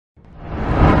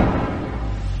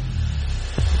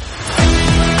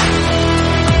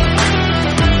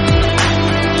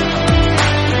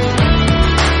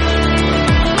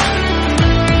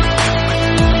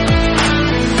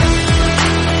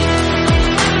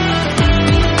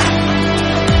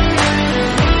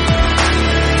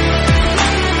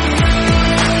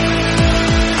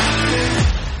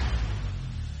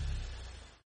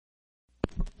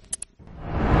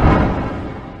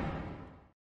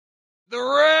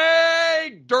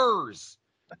Durs.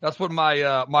 That's what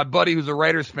my buddy who's a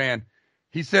Raiders fan,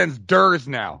 he sends Durs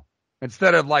now.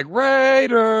 Instead of like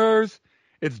Raiders,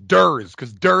 it's Durs,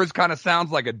 because Durs kind of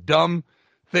sounds like a dumb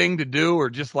thing to do, or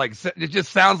just like, it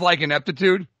just sounds like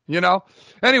ineptitude, you know?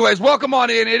 Anyways, welcome on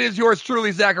in. It is yours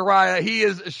truly, Zachariah. He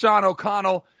is Sean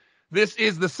O'Connell. This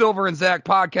is the Silver and Zach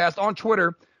podcast. On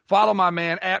Twitter, follow my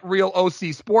man at Real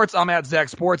OCSports. I'm at Zak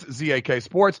Sports, ZAK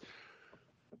Sports.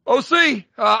 OC,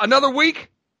 another week,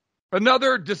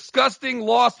 another disgusting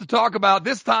loss to talk about.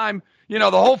 This time, you know,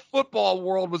 the whole football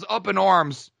world was up in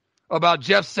arms about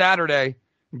Jeff Saturday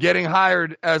getting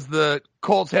hired as the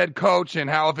Colts head coach, and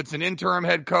how if it's an interim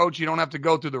head coach, you don't have to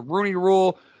go through the Rooney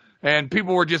Rule. And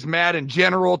people were just mad in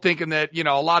general, thinking that, you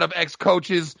know, a lot of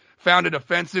ex-coaches found it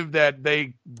offensive that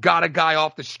they got a guy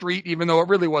off the street, even though it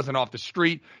really wasn't off the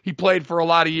street. He played for a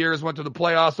lot of years, went to the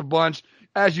playoffs a bunch.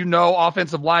 As you know,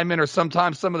 offensive linemen are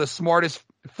sometimes some of the smartest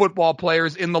football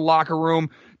players in the locker room,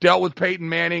 dealt with Peyton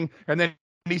Manning, and then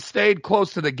he stayed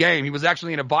close to the game. He was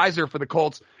actually an advisor for the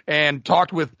Colts and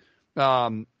talked with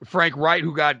Frank Wright,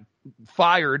 who got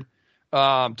fired,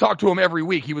 talked to him every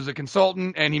week. He was a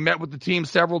consultant, and he met with the team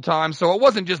several times. So it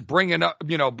wasn't just bringing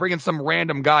some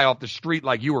random guy off the street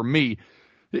like you or me.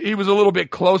 He was a little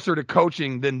bit closer to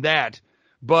coaching than that.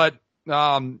 But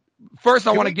first,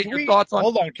 I want to get your thoughts on.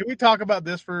 Hold on, can we talk about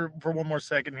this for one more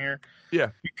second here? Yeah,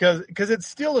 because it's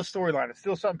still a storyline. It's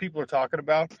still something people are talking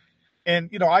about. And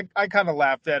you know, I kind of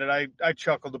laughed at it. I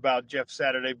chuckled about Jeff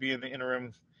Saturday being the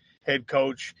interim head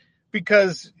coach,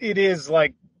 because it is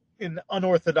like an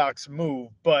unorthodox move,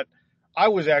 but I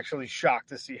was actually shocked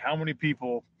to see how many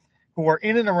people who are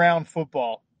in and around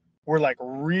football were like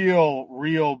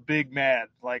real big mad,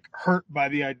 like hurt by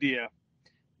the idea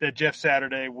that Jeff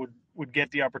Saturday would get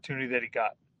the opportunity that he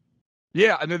got.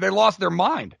 Yeah, and they lost their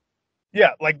mind.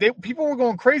 Yeah, like people were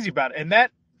going crazy about it, and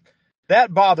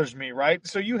that bothers me, right?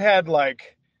 So you had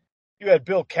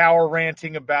Bill Cowher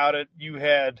ranting about it. You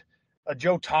had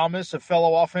Joe Thomas, a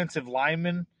fellow offensive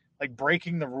lineman, like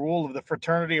breaking the rule of the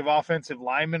fraternity of offensive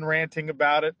linemen, ranting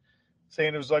about it,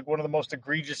 saying it was like one of the most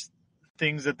egregious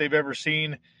things that they've ever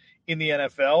seen in the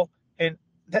NFL. And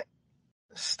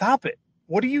stop it.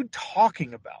 What are you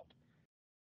talking about?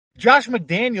 Josh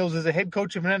McDaniels is a head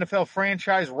coach of an NFL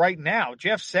franchise right now.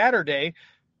 Jeff Saturday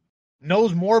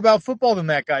knows more about football than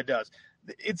that guy does.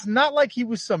 It's not like he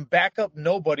was some backup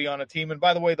nobody on a team. And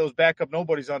by the way, those backup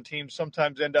nobodies on teams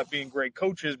sometimes end up being great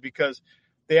coaches because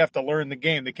they have to learn the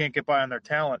game. They can't get by on their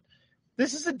talent.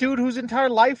 This is a dude whose entire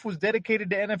life was dedicated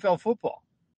to NFL football,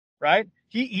 right?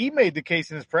 He made the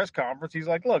case in his press conference. He's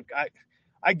like, look,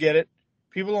 I get it.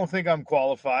 People don't think I'm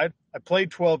qualified. I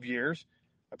played 12 years.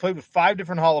 I played with 5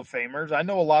 different Hall of Famers. I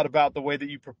know a lot about the way that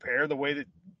you prepare, the way that,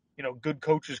 you know, good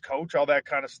coaches coach, all that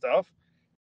kind of stuff.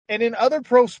 And in other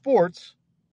pro sports,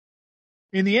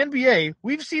 in the NBA,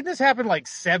 we've seen this happen like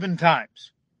 7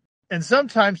 times, and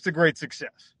sometimes to great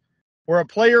success, where a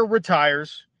player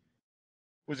retires,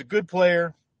 was a good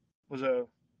player, was a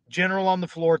general on the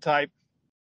floor type,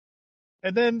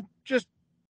 and then just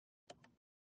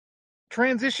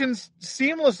transitions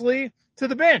seamlessly to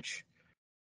the bench.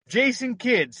 Jason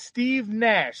Kidd, Steve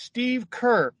Nash, Steve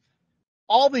Kerr,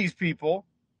 all these people.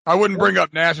 I wouldn't bring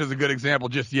up Nash as a good example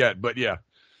just yet, but yeah.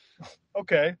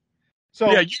 Okay.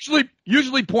 So yeah,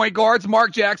 usually point guards,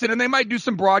 Mark Jackson, and they might do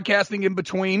some broadcasting in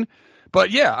between.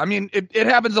 But yeah, I mean, it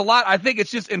happens a lot. I think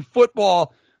it's just in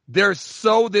football, there's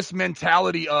this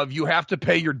mentality of you have to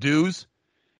pay your dues.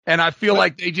 And I feel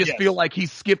like they just feel like he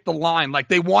skipped the line. Like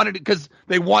they wanted it because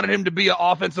they wanted him to be an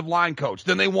offensive line coach.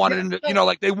 Then they wanted him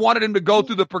to, they wanted him to go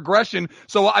through the progression.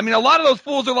 So, I mean, a lot of those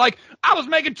fools are like, I was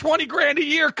making $20,000 a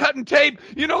year cutting tape,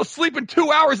 sleeping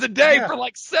 2 hours a day for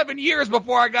like 7 years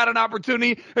before I got an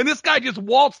opportunity. And this guy just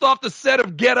waltzed off the set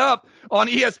of Get Up on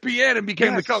ESPN and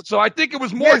became the coach. So I think it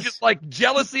was more just like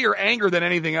jealousy or anger than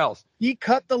anything else. He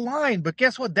cut the line, but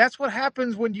guess what? That's what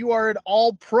happens when you are an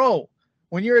all-pro.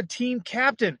 When you're a team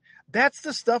captain, that's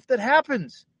the stuff that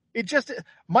happens.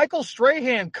 Michael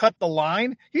Strahan cut the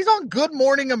line. He's on Good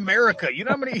Morning America. You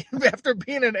know how many, after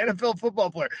being an NFL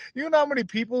football player, you know how many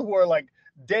people who are like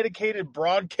dedicated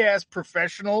broadcast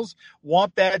professionals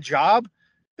want that job?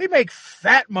 They make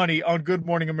fat money on Good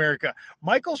Morning America.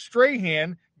 Michael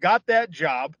Strahan got that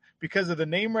job because of the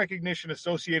name recognition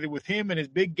associated with him and his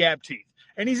big gap teeth.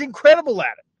 And he's incredible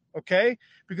at it, okay?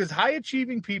 Because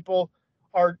high-achieving people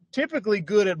are typically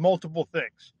good at multiple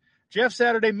things. Jeff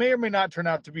Saturday may or may not turn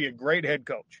out to be a great head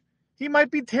coach. He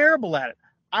might be terrible at it.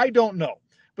 I don't know.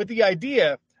 But the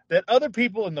idea that other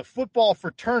people in the football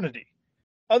fraternity,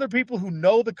 other people who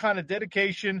know the kind of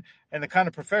dedication and the kind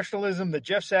of professionalism that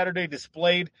Jeff Saturday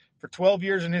displayed for 12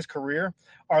 years in his career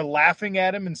are laughing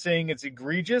at him and saying it's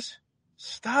egregious,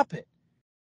 stop it.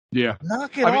 Yeah.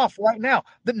 Knock it off right now.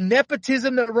 The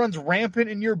nepotism that runs rampant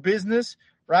in your business,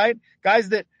 right? Guys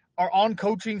that are on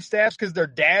coaching staffs because their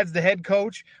dad's the head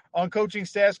coach, on coaching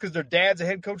staffs because their dad's a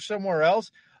head coach somewhere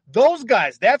else. Those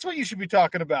guys, that's what you should be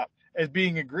talking about as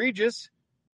being egregious.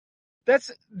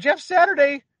 That's Jeff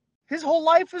Saturday. His whole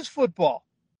life is football.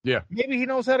 Yeah. Maybe he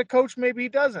knows how to coach. Maybe he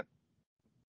doesn't.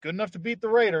 Good enough to beat the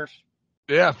Raiders.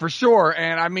 Yeah, for sure.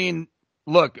 And I mean,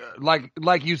 look,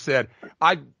 like you said,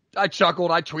 I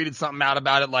chuckled. I tweeted something out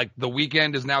about it, like the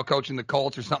Weeknd is now coaching the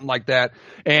Colts or something like that.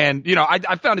 And,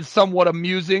 I found it somewhat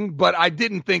amusing, but I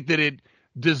didn't think that it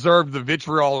deserved the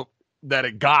vitriol that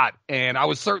it got. And I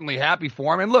was certainly happy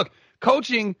for him. And look,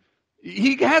 coaching,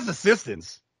 he has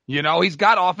assistants. He's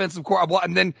got offensive core.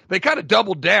 And then they kind of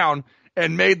doubled down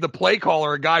and made the play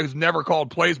caller a guy who's never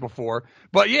called plays before.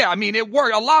 But, yeah, I mean, it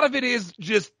worked. A lot of it is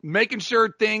just making sure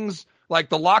things like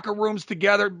the locker rooms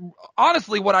together.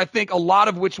 Honestly, what I think a lot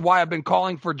of why I've been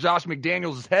calling for Josh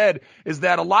McDaniels' head is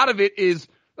that a lot of it is,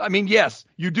 I mean, yes,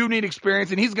 you do need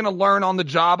experience, and he's going to learn on the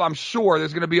job. I'm sure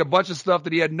there's going to be a bunch of stuff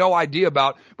that he had no idea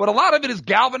about. But a lot of it is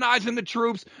galvanizing the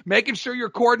troops, making sure your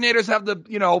coordinators have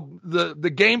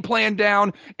the game plan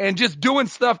down, and just doing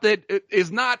stuff that is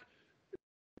not –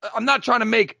 I'm not trying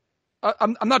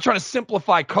to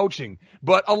simplify coaching,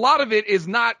 but a lot of it is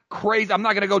not crazy. I'm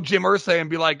not going to go Jim Irsay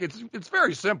and be like, it's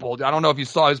very simple. I don't know if you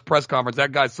saw his press conference.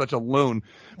 That guy's such a loon,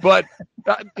 but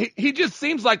he just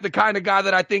seems like the kind of guy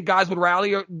that I think guys would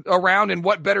rally around. And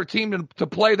what better team to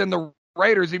play than the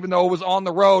Raiders, even though it was on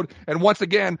the road. And once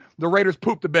again, the Raiders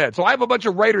pooped the bed. So I have a bunch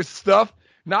of Raiders stuff,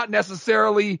 not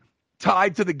necessarily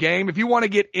tied to the game. If you want to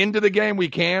get into the game, we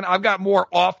can. I've got more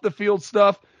off the field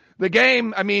stuff. The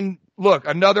game, I mean, look,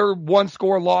 another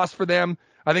one-score loss for them.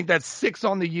 I think that's 6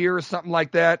 on the year or something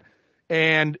like that.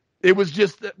 And it was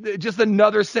just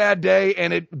another sad day,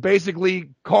 and it basically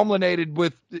culminated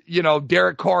with,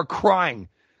 Derek Carr crying,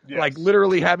 like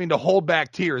literally having to hold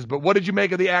back tears. But what did you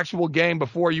make of the actual game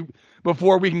before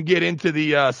we can get into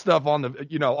the stuff on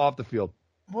the, off the field?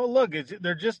 Well, look,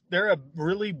 they're a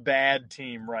really bad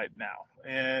team right now,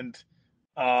 and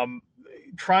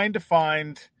trying to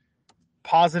find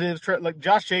positives. Like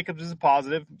Josh Jacobs is a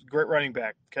positive, great running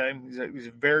back. Okay, he's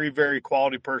a very, very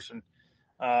quality person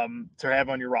to have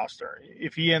on your roster.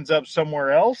 If he ends up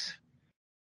somewhere else,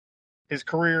 his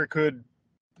career could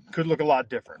look a lot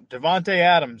different. Devontae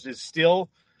Adams is still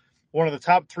one of the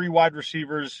top 3 wide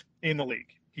receivers in the league.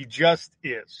 He just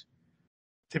is.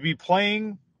 To be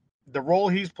playing the role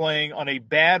he's playing on a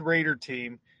bad Raider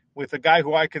team with a guy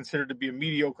who I consider to be a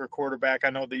mediocre quarterback.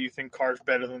 I know that you think Carr's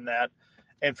better than that.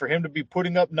 And for him to be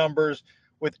putting up numbers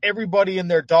with everybody in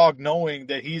their dog knowing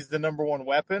that he's the number one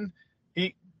weapon,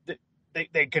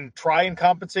 they can try and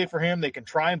compensate for him. They can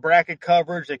try and bracket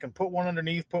coverage. They can put one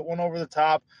underneath, put one over the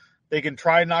top. They can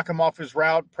try and knock him off his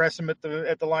route, press him at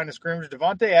the line of scrimmage.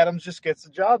 Devontae Adams just gets the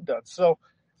job done. So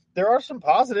there are some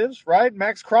positives, right?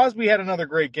 Max Crosby had another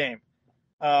great game.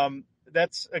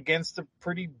 That's against a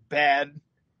pretty bad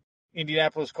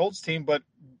Indianapolis Colts team, but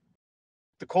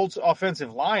the Colts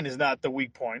offensive line is not the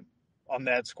weak point on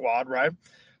that squad, right?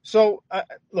 So,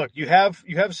 look, you have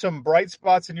some bright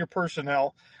spots in your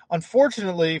personnel.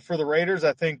 Unfortunately for the Raiders,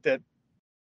 I think that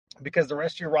because the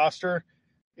rest of your roster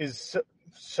is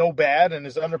so bad and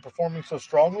is underperforming so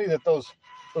strongly that those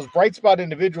bright spot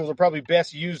individuals are probably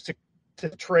best used to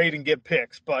trade and get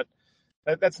picks. But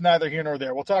that's neither here nor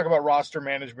there. We'll talk about roster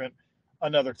management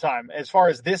another time. As far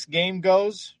as this game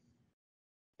goes,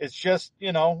 it's just,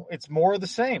 it's more of the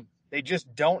same. They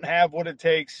just don't have what it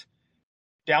takes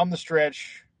down the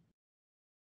stretch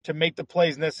to make the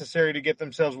plays necessary to get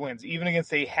themselves wins, even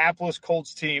against a hapless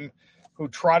Colts team who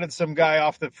trotted some guy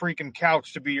off the freaking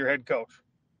couch to be your head coach.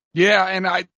 Yeah, and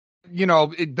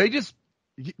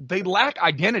they lack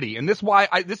identity, and this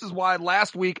is why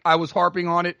last week I was harping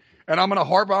on it, and I'm going to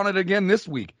harp on it again this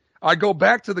week. I go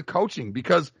back to the coaching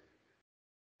because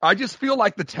I just feel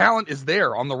like the talent is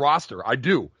there on the roster. I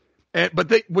do.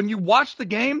 But when you watch the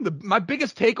game, my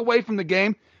biggest takeaway from the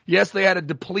game, yes, they had a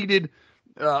depleted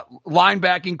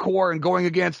linebacking core, and going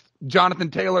against Jonathan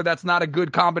Taylor, that's not a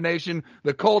good combination.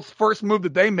 The Colts' first move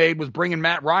that they made was bringing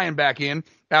Matt Ryan back in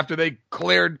after they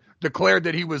declared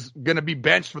that he was going to be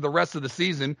benched for the rest of the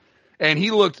season. And he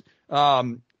looked,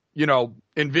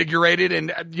 invigorated.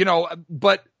 And,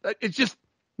 but it's just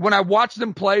when I watch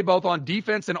them play both on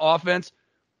defense and offense,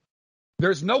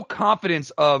 there's no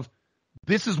confidence of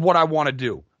this is what I want to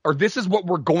do or this is what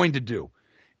we're going to do.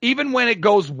 Even when it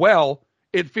goes well,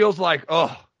 it feels like,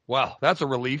 oh, wow, that's a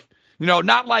relief.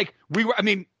 Not like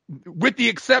with the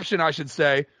exception, I should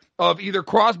say, of either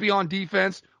Crosby on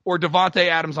defense or Devontae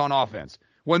Adams on offense.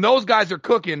 When those guys are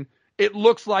cooking, it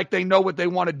looks like they know what they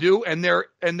want to do, and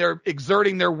they're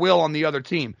exerting their will on the other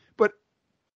team. But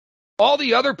all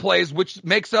the other plays, which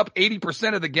makes up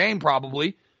 80% of the game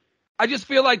probably, I just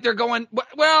feel like they're going,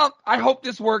 well, I hope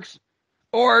this works.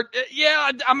 Or,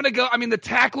 yeah, I'm going to go. I mean, the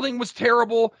tackling was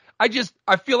terrible. I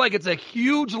feel like it's a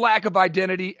huge lack of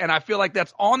identity, and I feel like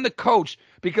that's on the coach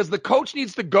because the coach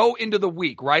needs to go into the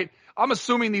week, right? I'm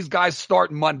assuming these guys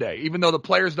start Monday, even though the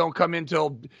players don't come in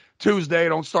till Tuesday,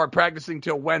 don't start practicing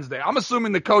till Wednesday. I'm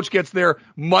assuming the coach gets there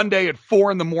Monday at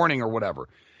 4 a.m. or whatever.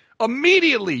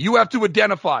 Immediately, you have to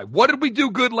identify, what did we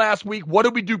do good last week? What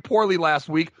did we do poorly last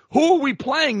week? Who are we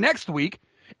playing next week?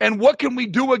 And what can we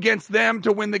do against them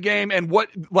to win the game? And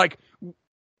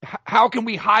how can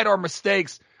we hide our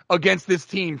mistakes against this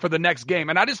team for the next game?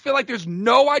 And I just feel like there's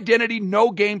no identity,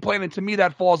 no game plan. And to me,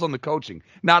 that falls on the coaching,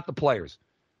 not the players.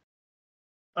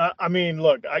 I mean,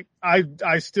 look,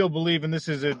 I still believe, and this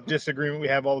is a disagreement we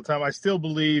have all the time, I still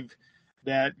believe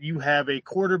that you have a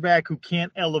quarterback who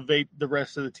can't elevate the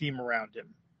rest of the team around him,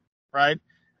 right?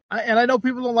 And I know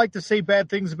people don't like to say bad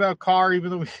things about Carr, even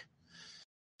though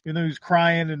he's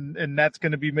crying and that's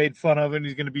going to be made fun of, and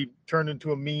he's going to be turned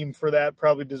into a meme for that,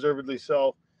 probably deservedly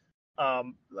so.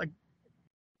 Like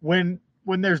when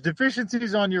there's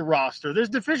deficiencies on your roster, there's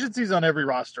deficiencies on every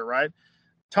roster, right?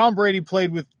 Tom Brady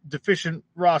played with deficient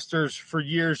rosters for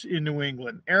years in New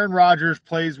England. Aaron Rodgers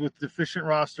plays with deficient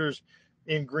rosters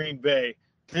in Green Bay.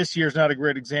 This year's not a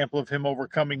great example of him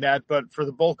overcoming that, but for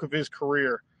the bulk of his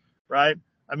career, right?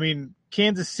 I mean,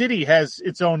 Kansas City has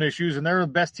its own issues, and they're the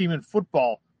best team in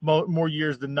football more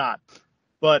years than not.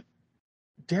 But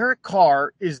Derek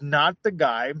Carr is not the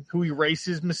guy who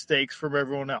erases mistakes from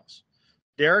everyone else.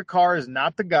 Derek Carr is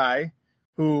not the guy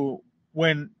who,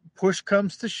 when push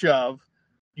comes to shove,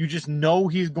 you just know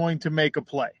he's going to make a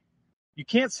play. You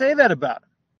can't say that about him.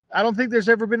 I don't think there's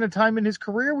ever been a time in his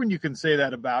career when you can say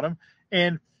that about him.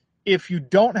 And if you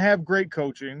don't have great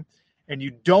coaching and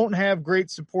you don't have great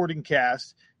supporting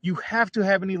cast, you have to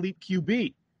have an elite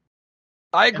QB.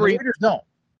 I agree. And the Raiders don't.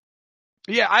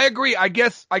 Yeah, I agree. I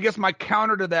guess my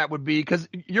counter to that would be, because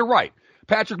you're right.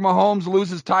 Patrick Mahomes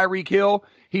loses Tyreek Hill.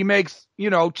 He makes,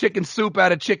 chicken soup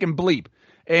out of chicken bleep.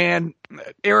 And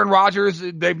Aaron Rodgers,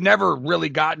 they've never really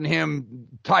gotten him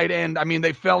tight end. I mean,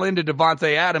 they fell into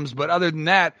Devontae Adams, but other than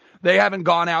that, they haven't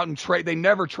gone out and trade. They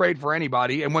never trade for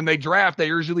anybody. And when they draft, they're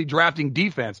usually drafting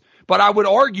defense. But I would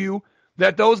argue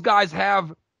that those guys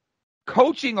have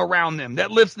coaching around them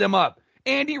that lifts them up.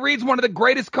 Andy Reid's one of the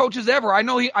greatest coaches ever. I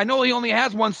know he only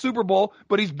has one Super Bowl,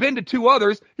 but he's been to 2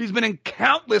 others. He's been in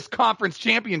countless conference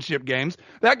championship games.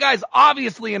 That guy's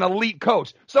obviously an elite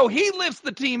coach. So he lifts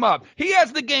the team up. He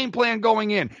has the game plan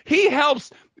going in. He helps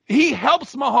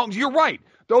Mahomes. You're right.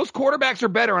 Those quarterbacks are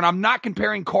better, and I'm not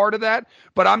comparing Carr to that,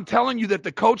 but I'm telling you that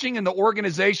the coaching and the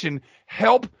organization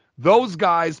help those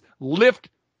guys lift,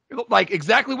 like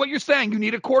exactly what you're saying. You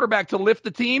need a quarterback to lift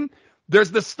the team.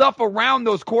 There's the stuff around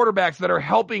those quarterbacks that are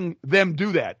helping them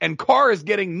do that. And Carr is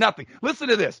getting nothing. Listen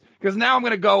to this, because now I'm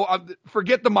going to go,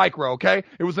 forget the micro, okay?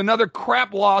 It was another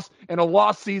crap loss and a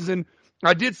lost season.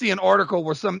 I did see an article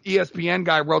where some ESPN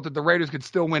guy wrote that the Raiders could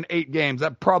still win 8 games.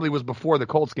 That probably was before the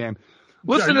Colts game.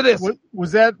 Listen to this.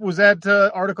 Was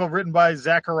that article written by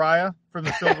Zachariah from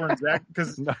the Silver and Zach?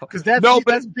 Because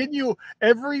that's been you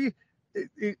every –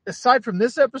 aside from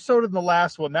this episode and the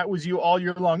last one, that was you all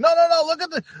year long. No. Look at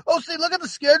the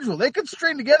schedule. They could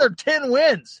string together 10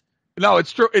 wins. No,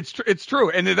 it's true. It's true.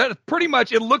 And that pretty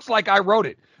much, it looks like I wrote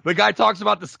it. The guy talks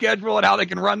about the schedule and how they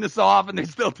can run this off, and they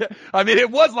still,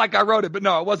 it was like I wrote it, but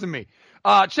no, it wasn't me.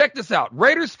 Check this out.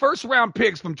 Raiders first round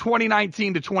picks from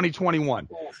 2019 to 2021.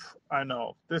 Oof, I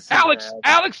know. This is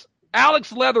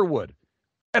Alex Leatherwood.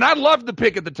 And I loved the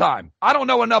pick at the time. I don't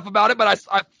know enough about it, but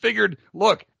I figured,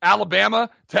 look, Alabama,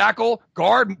 tackle,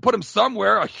 guard, put him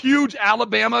somewhere. A huge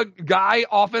Alabama guy,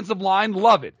 offensive line,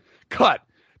 love it. Cut.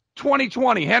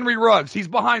 2020, Henry Ruggs. He's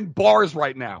behind bars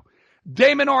right now.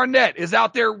 Damon Arnett is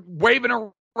out there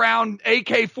waving around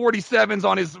AK-47s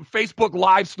on his Facebook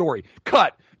Live story.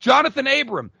 Cut. Jonathan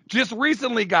Abram just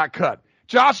recently got cut.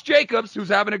 Josh Jacobs, who's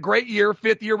having a great year,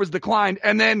 5th year was declined.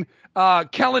 And then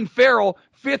Kellen Farrell,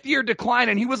 5th year decline,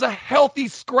 and he was a healthy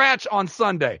scratch on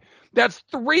Sunday. That's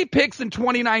 3 picks in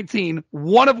 2019,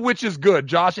 one of which is good,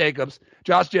 Josh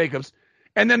Jacobs.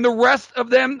 And then the rest of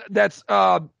them, that's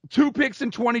 2 picks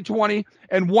in 2020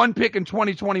 and 1 pick in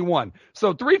 2021.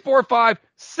 So 3, 4, 5,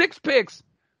 6 picks.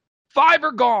 5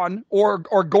 are gone or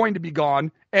going to be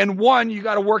gone, and 1, you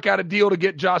got to work out a deal to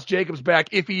get Josh Jacobs back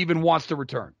if he even wants to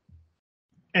return.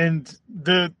 And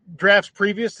the drafts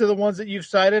previous to the ones that you've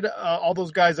cited, all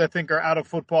those guys I think are out of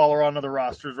football or on other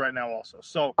rosters right now also.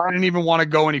 So I didn't even want to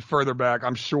go any further back,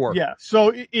 I'm sure. yeah.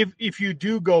 So if you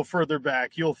do go further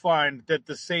back, you'll find that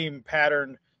the same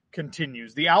pattern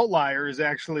continues. The outlier is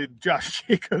actually Josh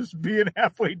Jacobs being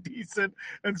halfway decent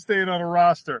and staying on a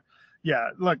roster. Yeah,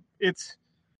 look, it's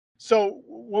so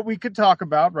what we could talk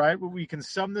about, right? We can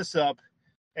sum this up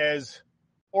as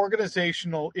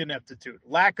organizational ineptitude,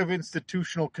 lack of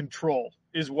institutional control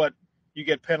is what you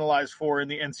get penalized for in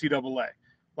the NCAA.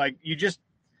 Like you just,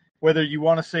 whether you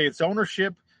want to say it's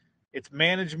ownership, it's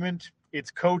management,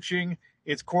 it's coaching,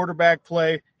 it's quarterback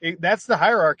play, that's the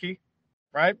hierarchy,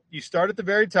 right? You start at the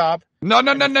very top. No.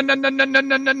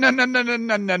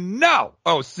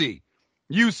 OC.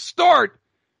 You start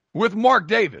with Mark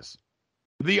Davis,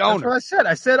 the owner. That's what I said.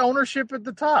 I said ownership at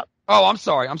the top. Oh, I'm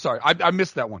sorry. I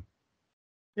missed that one.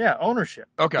 Yeah, ownership.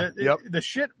 Okay. Yep. The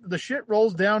shit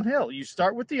rolls downhill. You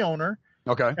start with the owner.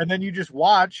 Okay. And then you just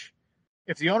watch.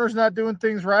 If the owner's not doing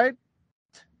things right,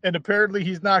 and apparently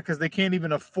he's not because they can't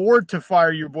even afford to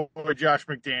fire your boy Josh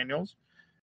McDaniels.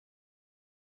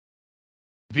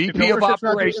 VP of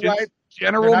operations, right,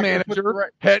 general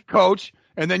manager, head coach,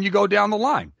 and then you go down the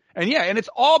line. And yeah, and it's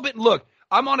all been, look,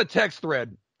 I'm on a text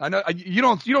thread. I know you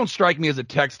don't strike me as a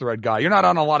text thread guy. You're not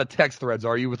on a lot of text threads,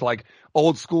 are you? With like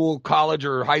old school college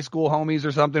or high school homies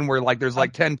or something where like there's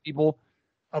like 10 people.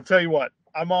 I'll tell you what,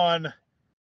 I'm on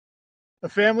a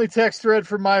family text thread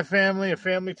for my family, a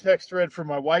family text thread for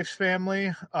my wife's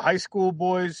family, a high school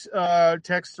boys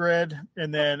text thread,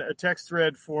 and then a text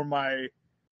thread for my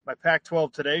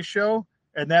Pac-12 Today show.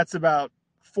 And that's about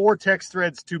 4 text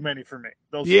threads too many for me.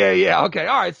 Yeah. Okay.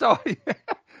 All right. So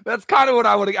that's kind of what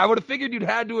I would have figured you'd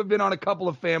had to have been on a couple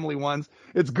of family ones.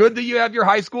 It's good that you have your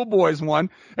high school boys one.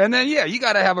 And then, yeah, you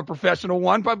got to have a professional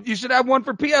one, but you should have one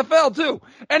for PFL too.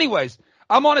 Anyways,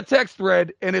 I'm on a text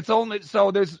thread and it's only,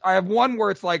 so I have one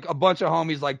where it's like a bunch of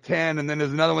homies, like 10, and then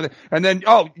there's another one. And then,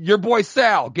 your boy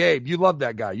Sal, Gabe, you love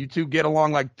that guy. You two get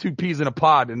along like 2 peas in a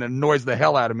pod and it annoys the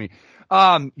hell out of me.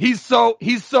 He's so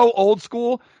old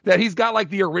school that he's got like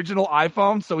the original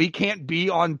iPhone, so he can't be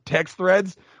on text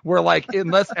threads where like,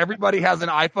 unless everybody has an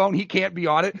iPhone, he can't be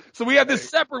on it. So we have this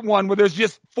separate one where there's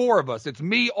just 4 of us. It's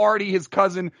me, Artie, his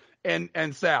cousin,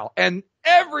 and Sal. And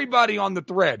everybody on the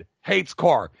thread hates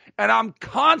Carr. And I'm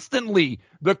constantly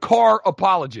the Carr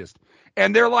apologist.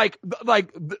 And they're like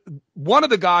one of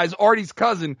the guys, Artie's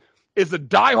cousin, is a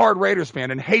diehard Raiders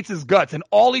fan and hates his guts. And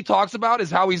all he talks about is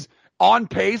how he's on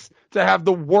pace to have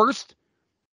the worst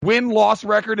win-loss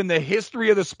record in the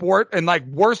history of the sport and like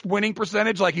worst winning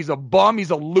percentage. Like he's a bum. He's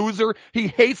a loser. He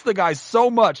hates the guy so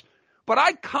much. But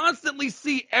I constantly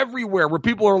see everywhere where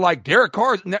people are like, Derek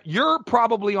Carr, you're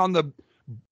probably on the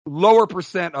lower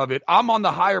percent of it. I'm on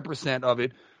the higher percent of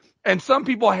it. And some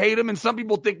people hate him and some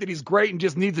people think that he's great and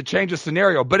just needs to change the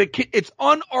scenario. But it's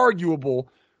unarguable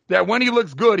that when he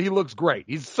looks good, he looks great.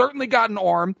 He's certainly got an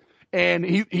arm. And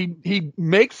he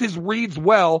makes his reads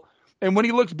well. And when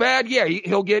he looks bad, yeah,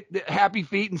 he'll get happy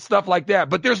feet and stuff like that.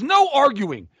 But there's no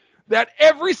arguing that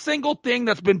every single thing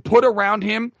that's been put around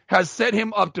him has set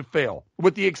him up to fail,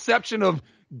 with the exception of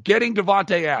getting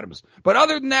Devontae Adams. But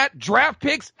other than that, draft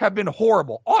picks have been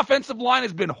horrible. Offensive line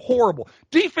has been horrible.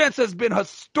 Defense has been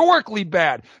historically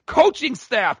bad. Coaching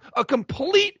staff, a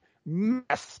complete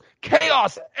mess.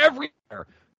 Chaos everywhere.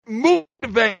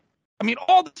 Motivate. I mean,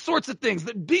 all the sorts of things.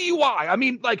 The DUI. I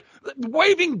mean, like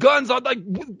waving guns on. Like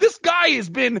this guy has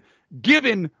been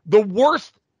given the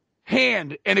worst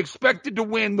hand and expected to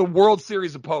win the World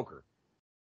Series of Poker.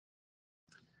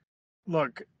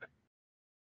 Look,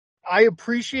 I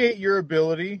appreciate your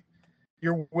ability,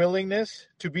 your willingness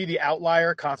to be the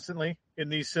outlier constantly in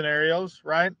these scenarios,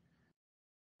 right?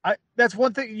 That's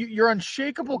one thing. Your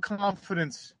unshakable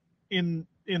confidence in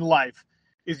life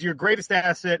is your greatest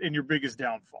asset and your biggest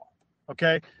downfall.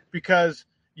 Okay, because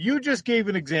you just gave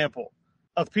an example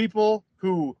of people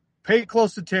who pay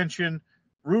close attention,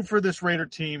 root for this Raider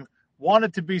team,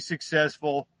 wanted to be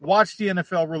successful, watched the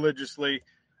NFL religiously,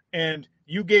 and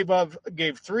you gave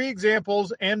 3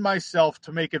 examples and myself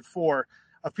to make it 4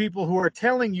 of people who are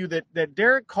telling you that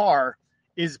Derek Carr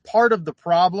is part of the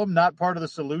problem, not part of the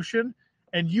solution,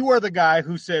 and you are the guy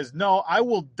who says, no, I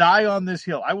will die on this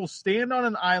hill. I will stand on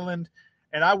an island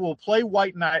and I will play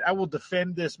white knight. I will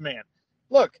defend this man.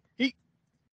 Look,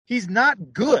 he's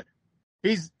not good.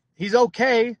 He's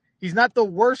okay. He's not the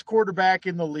worst quarterback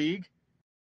in the league.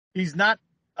 He's not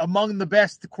among the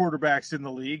best quarterbacks in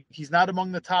the league. He's not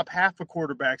among the top half of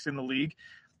quarterbacks in the league.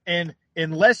 And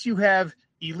unless you have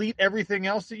elite everything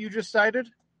else that you just cited,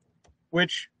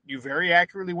 which you very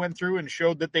accurately went through and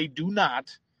showed that they do not,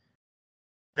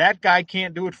 That guy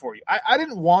can't do it for you. I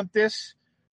didn't want this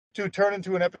to turn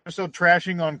into an episode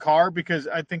trashing on Carr because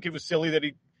I think it was silly that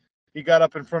he got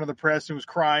up in front of the press and was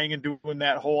crying and doing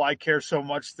that whole "I care so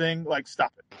much" thing. Like,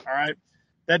 stop it. All right,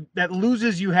 that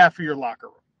loses you half of your locker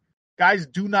room. Guys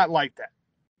do not like that.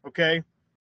 Okay,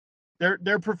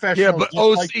 they're professionals. Yeah, but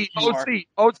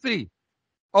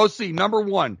OC, number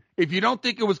one, if you don't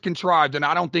think it was contrived, and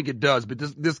I don't think it does, but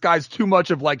this guy's too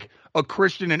much of like a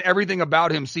Christian and everything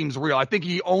about him seems real. I think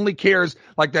he only cares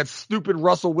like that stupid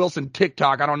Russell Wilson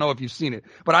TikTok. I don't know if you've seen it,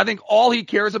 but I think all he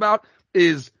cares about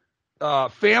is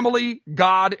family,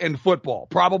 God, and football,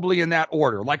 probably in that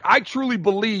order. Like, I truly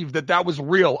believe that was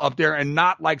real up there and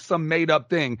not like some made up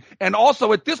thing. And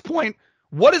also at this point,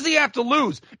 what does he have to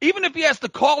lose? Even if he has to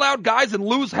call out guys and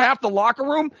lose half the locker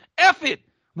room, F it.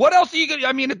 What else are you going to,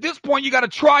 I mean, at this point, you got to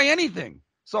try anything.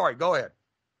 Sorry, go ahead.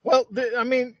 Well,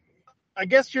 I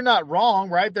guess you're not wrong,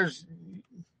 right?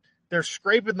 They're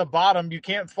scraping the bottom. You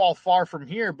can't fall far from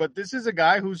here, but this is a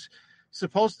guy who's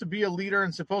supposed to be a leader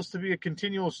and supposed to be a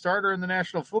continual starter in the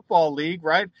National Football League,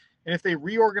 right? And if they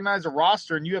reorganize a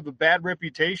roster and you have a bad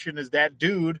reputation as that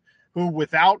dude who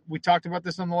we talked about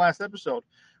this on the last episode,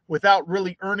 without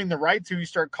really earning the right to, you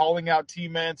start calling out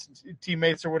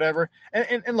teammates or whatever.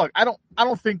 And look, I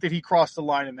don't think that he crossed the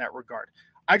line in that regard.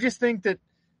 I just think that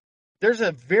there's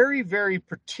a very, very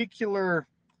particular,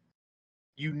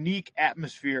 unique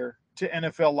atmosphere to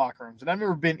NFL locker rooms. And I've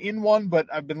never been in one, but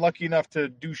I've been lucky enough to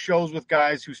do shows with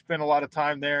guys who spend a lot of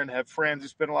time there and have friends who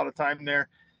spend a lot of time there.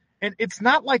 And it's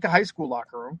not like a high school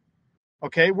locker room,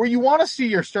 okay, where you want to see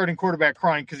your starting quarterback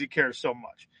crying because he cares so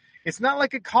much. It's not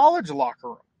like a college locker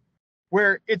room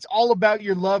where it's all about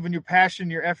your love and your passion,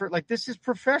 your effort. Like, this is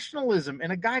professionalism.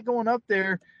 And a guy going up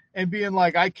there and being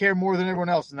like, I care more than everyone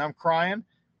else and I'm crying,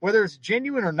 whether it's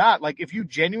genuine or not, like, if you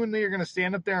genuinely are going to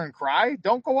stand up there and cry,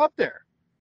 don't go up there.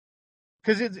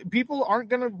 Because people aren't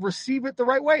going to receive it the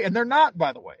right way. And they're not,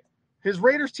 by the way. His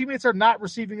Raiders teammates are not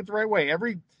receiving it the right way.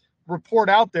 Every report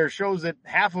out there shows that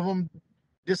half of them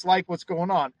dislike what's going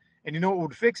on. And you know what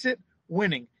would fix it?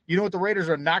 Winning. You know what the Raiders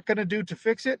are not going to do to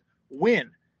fix it?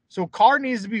 Win. So Carr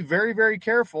needs to be very, very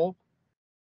careful,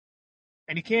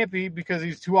 and he can't be because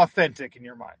he's too authentic in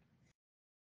your mind.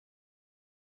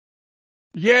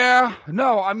 Yeah,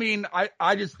 no, I mean,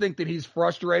 I just think that he's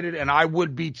frustrated, and I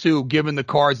would be too, given the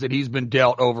cards that he's been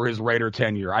dealt over his Raider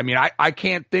tenure. I mean, I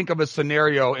can't think of a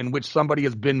scenario in which somebody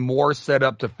has been more set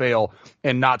up to fail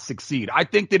and not succeed. I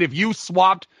think that if you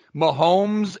swapped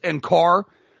Mahomes and Carr,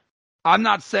 I'm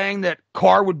not saying that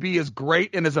Carr would be as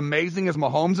great and as amazing as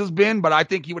Mahomes has been, but I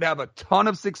think he would have a ton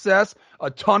of success,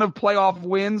 a ton of playoff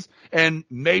wins, and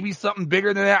maybe something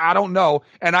bigger than that. I don't know.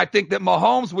 And I think that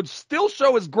Mahomes would still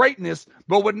show his greatness,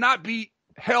 but would not be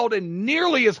held in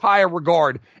nearly as high a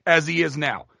regard as he is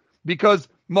now. Because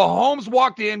Mahomes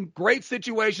walked in, great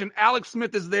situation. Alex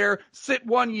Smith is there, sit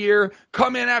 1 year,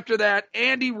 come in after that.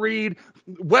 Andy Reid,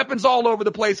 weapons all over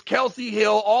the place, Kelsey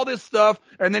Hill, all this stuff.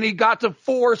 And then he got to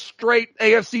 4 straight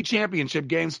AFC championship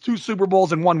games, 2 Super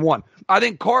Bowls and 1-1. I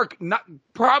think Carr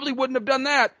probably wouldn't have done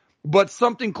that, but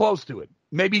something close to it.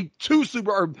 Maybe 2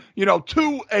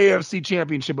 AFC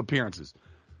championship appearances.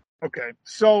 Okay.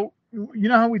 So, you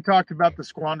know how we talked about the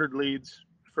squandered leads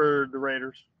for the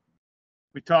Raiders?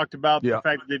 We talked about the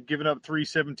fact that they've given up 3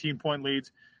 17-point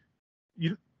leads.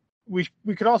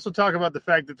 We could also talk about the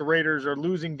fact that the Raiders are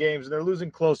losing games, and they're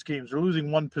losing close games. They're losing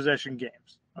one-possession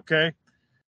games, okay?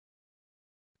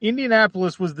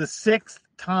 Indianapolis was the 6th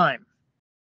time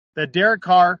that Derek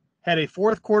Carr had a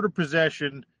fourth-quarter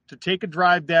possession to take a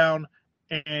drive down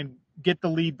and get the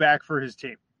lead back for his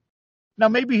team. Now,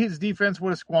 maybe his defense would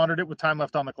have squandered it with time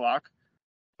left on the clock,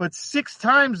 but 6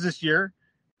 times this year,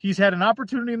 he's had an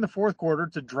opportunity in the fourth quarter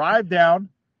to drive down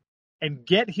and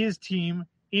get his team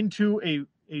into a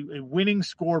winning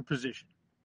score position.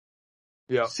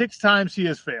 Yeah. 6 times he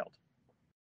has failed.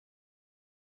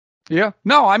 Yeah.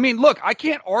 No, I mean, look, I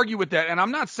can't argue with that. And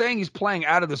I'm not saying he's playing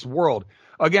out of this world.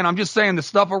 Again, I'm just saying the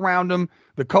stuff around him,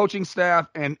 the coaching staff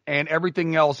and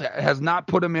everything else has not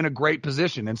put him in a great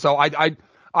position. And so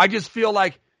I just feel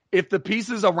like if the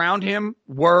pieces around him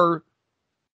were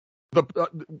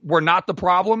not the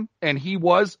problem and he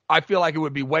was, I feel like it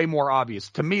would be way more obvious.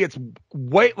 To me, it's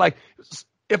way like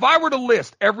if I were to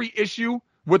list every issue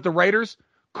with the Raiders,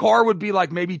 Carr would be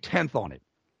like maybe 10th on it.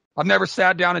 I've never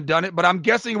sat down and done it, but I'm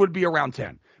guessing it would be around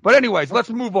 10. But anyways, let's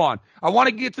move on. I want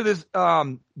to get to this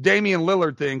Damian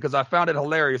Lillard thing because I found it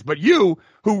hilarious. But you,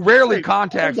 who rarely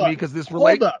contacts me because this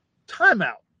relates. Hold up. Time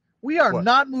out. We are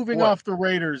not moving off the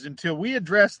Raiders until we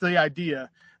address the idea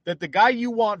that the guy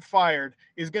you want fired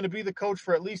is going to be the coach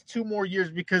for at least 2 more years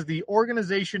because the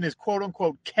organization is quote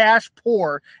unquote cash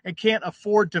poor and can't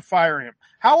afford to fire him.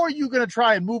 How are you going to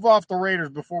try and move off the Raiders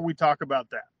before we talk about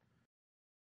that?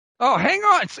 Oh, hang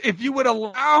on. If you would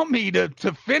allow me to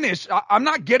finish, I'm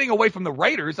not getting away from the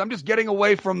Raiders. I'm just getting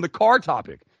away from the car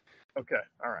topic. Okay.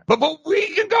 All right. But we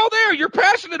can go there. You're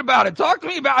passionate about it. Talk to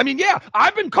me about it. I mean, yeah,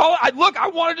 I've been calling. I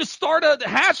wanted to start a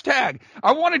hashtag.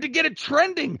 I wanted to get it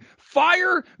trending.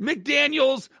 Fire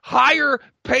McDaniels, hire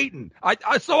Peyton.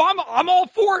 So I'm all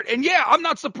for it. And yeah, I'm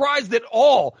not surprised at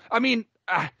all. I mean,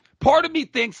 part of me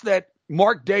thinks that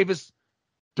Mark Davis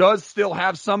does still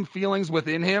have some feelings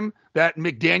within him that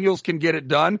McDaniels can get it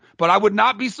done, but I would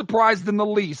not be surprised in the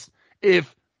least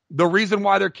if the reason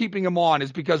why they're keeping him on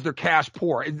is because they're cash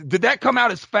poor. Did that come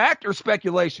out as fact or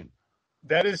speculation?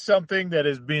 That is something that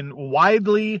has been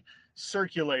widely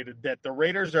circulated, that the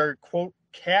Raiders are, quote,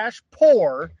 cash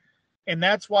poor, and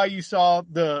that's why you saw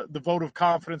the vote of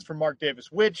confidence from Mark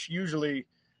Davis, which usually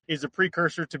is a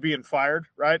precursor to being fired,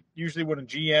 right? Usually when a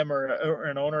GM or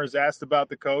an owner is asked about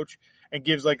the coach and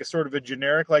gives like a sort of a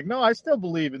generic, like, no, I still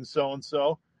believe in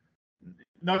so-and-so.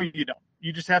 No, you don't.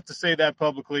 You just have to say that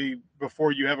publicly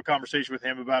before you have a conversation with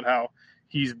him about how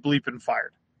he's bleeping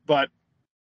fired. But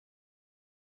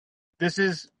this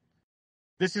has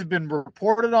been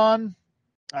reported on.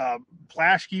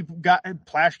 Plaschke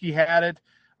had it.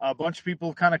 A bunch of people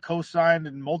have kind of co-signed,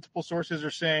 and multiple sources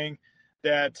are saying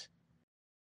that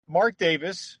Mark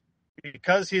Davis,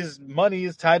 because his money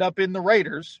is tied up in the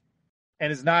Raiders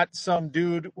and is not some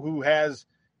dude who has,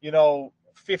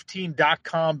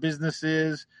 15.com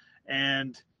businesses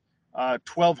and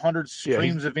 1,200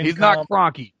 streams of income. He's not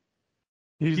Kroenke.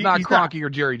 He's not Kroenke or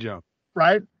Jerry Jones.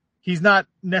 Right? He's not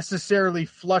necessarily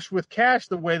flush with cash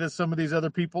the way that some of these other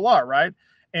people are, right?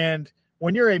 And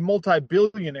when you're a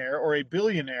multi-billionaire or a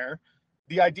billionaire,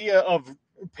 the idea of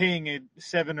paying a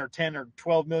 $7 or $10 or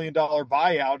 $12 million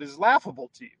buyout is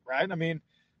laughable to you, right? I mean,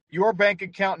 your bank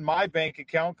account and my bank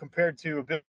account compared to a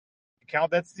big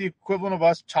account, that's the equivalent of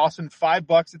us tossing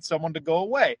 $5 at someone to go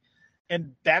away.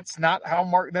 And that's not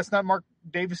Mark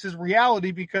Davis's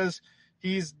reality, because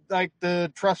he's like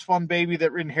the trust fund baby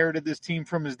that inherited this team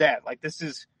from his dad. Like this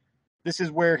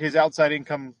is where his outside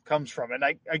income comes from. And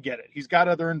I get it. He's got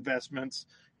other investments.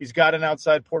 He's got an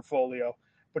outside portfolio,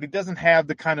 but he doesn't have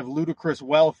the kind of ludicrous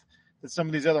wealth that some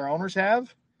of these other owners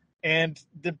have. And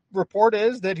the report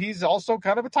is that he's also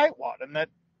kind of a tightwad, and that,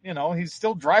 he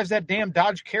still drives that damn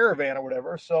Dodge Caravan or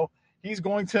whatever. So he's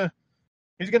going to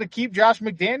keep Josh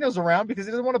McDaniels around because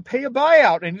he doesn't want to pay a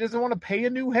buyout, and he doesn't want to pay a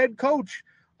new head coach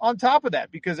on top of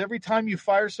that, because every time you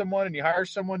fire someone and you hire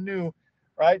someone new,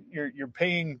 right, you're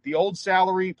paying the old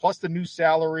salary plus the new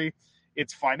salary.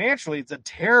 It's a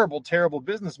terrible, terrible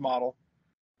business model.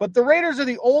 But the Raiders are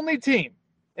the only team,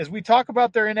 as we talk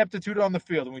about their ineptitude on the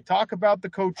field, and we talk about the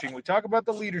coaching, we talk about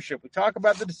the leadership, we talk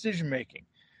about the decision-making,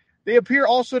 they appear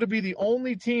also to be the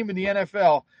only team in the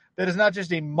NFL that is not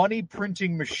just a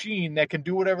money-printing machine that can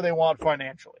do whatever they want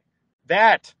financially.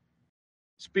 That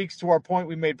speaks to our point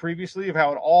we made previously of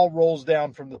how it all rolls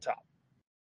down from the top.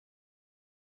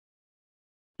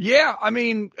 Yeah, I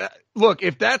mean, look,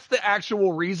 if that's the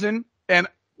actual reason, and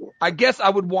I guess I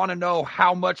would want to know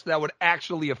how much that would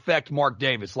actually affect Mark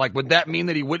Davis. Like, would that mean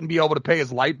that he wouldn't be able to pay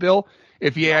his light bill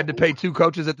if he had to pay 2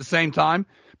 coaches at the same time?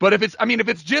 But if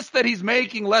it's just that he's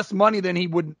making less money than he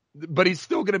would, but he's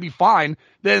still going to be fine,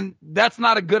 then that's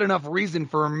not a good enough reason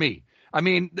for me. I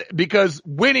mean, because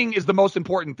winning is the most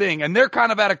important thing. And they're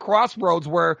kind of at a crossroads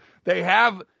where they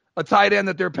have a tight end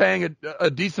that they're paying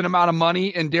a decent amount of money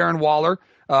in Darren Waller.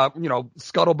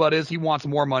 Scuttlebutt is he wants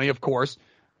more money, of course.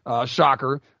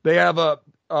 Shocker. They have a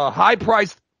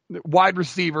high-priced wide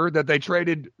receiver that they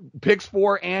traded picks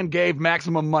for and gave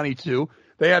maximum money to.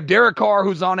 They have Derek Carr,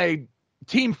 who's on a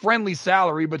team-friendly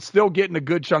salary, but still getting a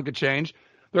good chunk of change.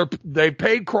 They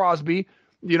paid Crosby.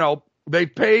 They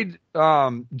paid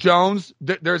Jones.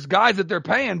 There's guys that they're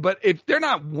paying, but if they're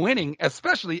not winning,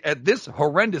 especially at this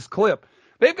horrendous clip,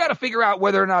 they've got to figure out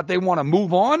whether or not they want to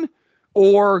move on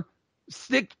or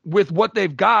stick with what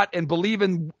they've got and believe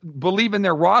in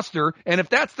their roster. And if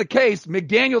that's the case,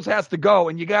 McDaniels has to go,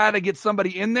 and you got to get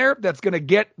somebody in there that's going to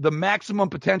get the maximum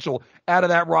potential out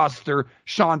of that roster.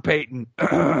 Sean Payton.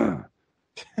 But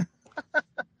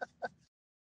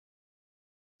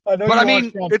it's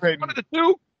one of the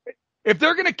two. If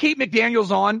they're going to keep McDaniels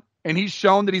on and he's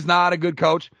shown that he's not a good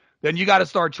coach, then you got to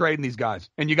start trading these guys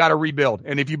and you got to rebuild.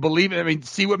 And if you believe it,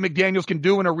 see what McDaniels can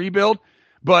do in a rebuild,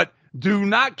 but do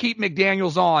not keep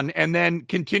McDaniels on and then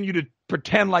continue to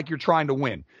pretend like you're trying to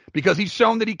win, because he's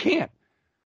shown that he can't.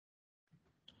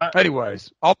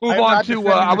 Anyways, I'll move on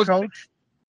to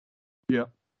Yeah.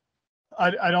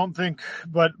 I don't think,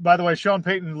 but by the way, Sean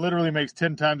Payton literally makes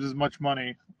 10 times as much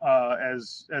money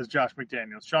as Josh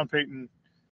McDaniels. Sean Payton,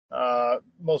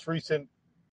 most recent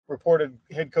reported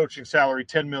head coaching salary,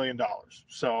 $10 million.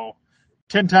 So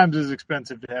 10 times as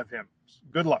expensive to have him.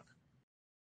 Good luck.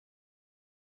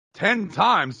 10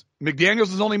 times?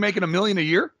 McDaniels is only making $1 million a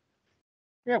year?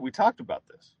 Yeah, we talked about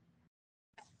this.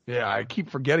 Yeah, I keep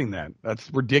forgetting that.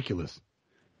 That's ridiculous.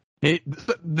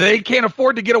 They can't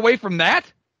afford to get away from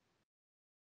that?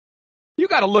 You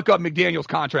got to look up McDaniels'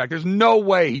 contract. There's no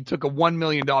way he took a $1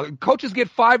 million. Coaches get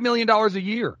 $5 million a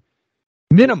year.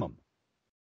 Minimum.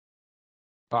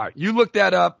 All right, you look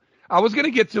that up. I was going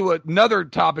to get to another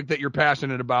topic that you're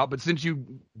passionate about, but since you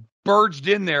burged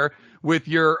in there with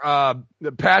your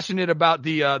passionate about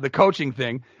the coaching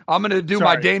thing, I'm going to do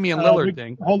my Damian Lillard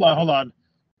thing. Hold on.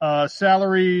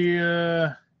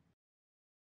 Salary.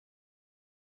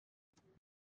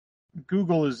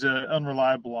 Google is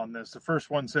unreliable on this. The first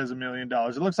one says $1 million.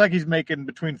 It looks like he's making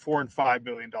between $4 and $5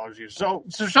 million a year. So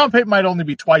Sean Payton might only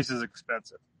be twice as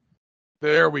expensive.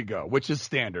 There we go, which is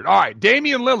standard. All right,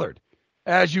 Damian Lillard.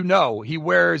 As you know, he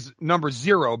wears number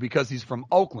 0 because he's from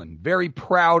Oakland. Very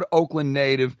proud Oakland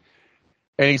native.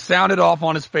 And he sounded off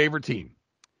on his favorite team.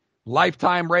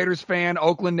 Lifetime Raiders fan,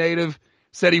 Oakland native,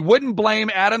 said he wouldn't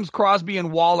blame Adams, Crosby,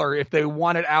 and Waller if they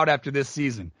wanted out after this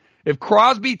season. If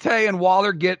Crosby, Tay, and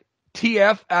Waller get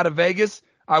TF out of Vegas,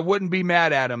 I wouldn't be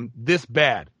mad at him this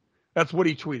bad. That's what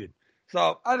he tweeted.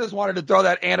 So I just wanted to throw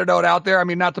that anecdote out there. I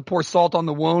mean, not to pour salt on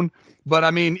the wound, but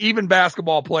I mean, even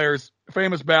basketball players,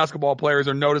 famous basketball players,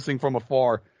 are noticing from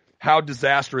afar how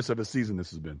disastrous of a season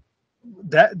this has been.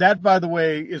 That, by the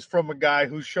way, is from a guy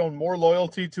who's shown more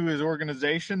loyalty to his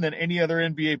organization than any other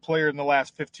NBA player in the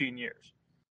last 15 years.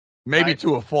 Maybe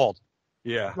to a fault.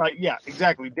 Yeah. Like, yeah,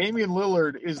 exactly. Damian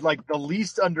Lillard is like the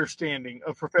least understanding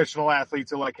of professional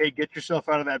athletes are like, hey, get yourself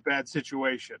out of that bad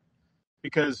situation.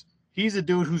 Because he's a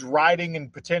dude who's riding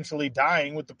and potentially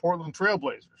dying with the Portland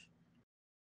Trailblazers.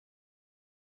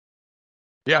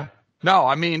 Yeah. No,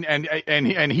 I mean,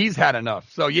 and he's had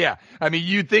enough. So yeah, I mean,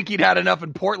 you'd think he'd had enough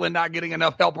in Portland, not getting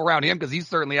enough help around him, because he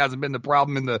certainly hasn't been the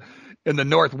problem in the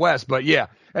Northwest. But yeah,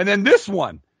 and then this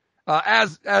one,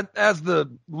 as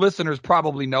the listeners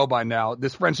probably know by now,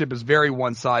 this friendship is very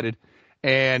one-sided,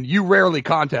 and you rarely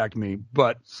contact me.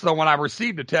 But so when I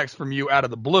received a text from you out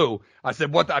of the blue, I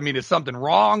said, "What? I mean, is something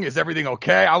wrong? Is everything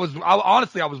okay?"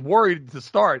 Honestly, I was worried to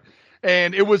start,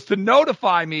 and it was to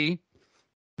notify me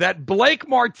that Blake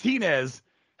Martinez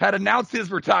had announced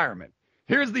his retirement.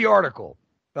 Here's the article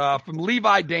from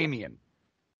Levi Damien.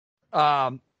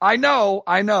 I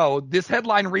know. This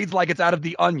headline reads like it's out of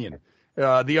The Onion.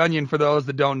 The Onion, for those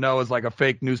that don't know, is like a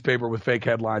fake newspaper with fake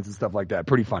headlines and stuff like that.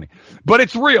 Pretty funny. But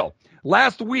it's real.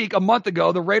 Last week, a month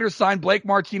ago, the Raiders signed Blake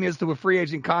Martinez to a free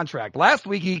agent contract. Last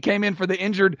week, he came in for the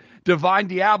injured Divine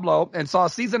Diablo and saw a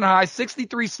season-high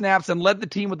 63 snaps and led the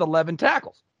team with 11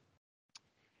 tackles.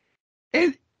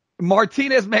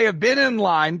 Martinez may have been in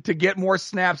line to get more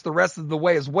snaps the rest of the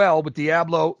way as well, but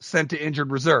Diablo sent to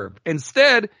injured reserve.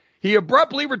 Instead, he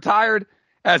abruptly retired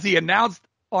as he announced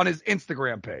on his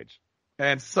Instagram page.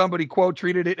 And somebody quote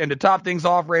tweeted it. And to top things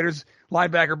off, Raiders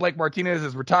linebacker Blake Martinez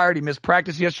is retired. He missed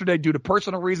practice yesterday due to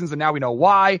personal reasons, and now we know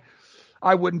why.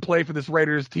 I wouldn't play for this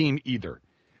Raiders team either.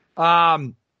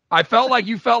 I felt like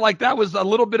you felt like that was a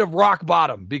little bit of rock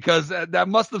bottom, because that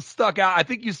must have stuck out. I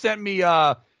think you sent me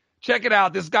check it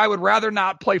out. This guy would rather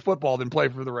not play football than play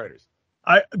for the Raiders.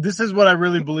 This is what I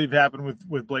really believe happened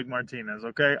with Blake Martinez,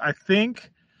 okay? I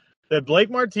think that Blake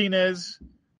Martinez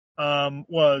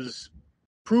was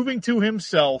proving to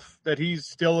himself that he's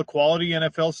still a quality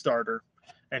NFL starter,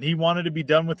 and he wanted to be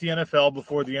done with the NFL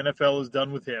before the NFL is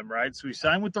done with him, right? So he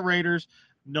signed with the Raiders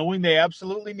knowing they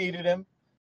absolutely needed him,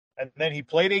 and then he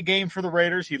played a game for the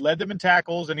Raiders. He led them in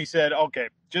tackles, and he said, okay,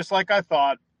 just like I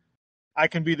thought, I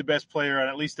can be the best player on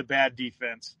at least a bad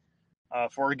defense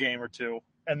for a game or two.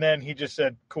 And then he just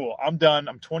said, cool, I'm done.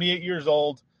 I'm 28 years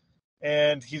old,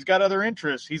 and he's got other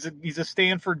interests. He's a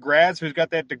Stanford grad, so he's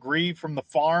got that degree from the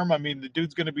farm. I mean, the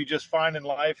dude's going to be just fine in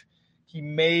life. He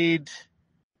made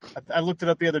 – I looked it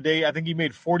up the other day. I think he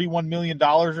made $41 million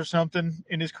or something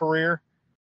in his career,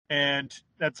 and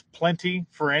that's plenty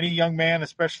for any young man,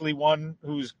 especially one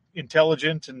who's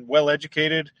intelligent and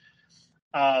well-educated.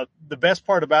 The best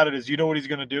part about it is, you know what he's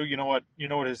going to do. You know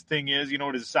what his thing is. You know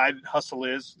what his side hustle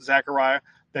is, Zachariah,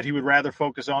 that he would rather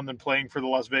focus on than playing for the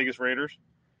Las Vegas Raiders.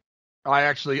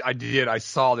 I did. I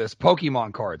saw this.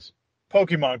 Pokemon cards.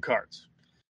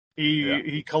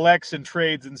 He collects and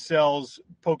trades and sells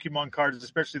Pokemon cards,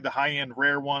 especially the high-end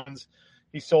rare ones.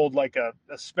 He sold like a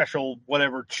special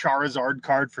whatever Charizard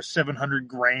card for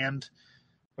 $700,000.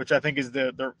 which I think is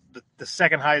the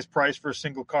second highest price for a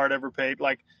single card ever paid.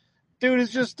 Like, dude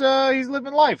is just he's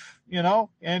living life,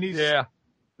 and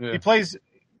he plays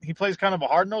kind of a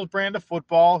hard-nosed brand of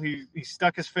football. He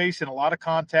stuck his face in a lot of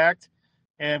contact,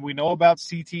 and we know about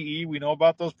CTE. We know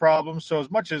about those problems. So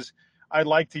as much as I'd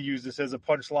like to use this as a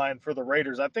punchline for the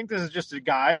Raiders, I think this is just a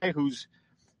guy who's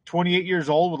 28 years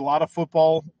old with a lot of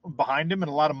football behind him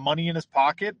and a lot of money in his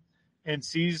pocket, and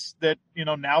sees that,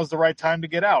 now's the right time to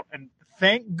get out. And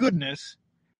thank goodness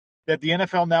that the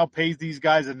NFL now pays these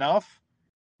guys enough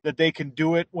that they can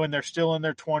do it when they're still in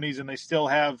their 20s and they still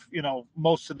have,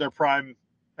 most of their prime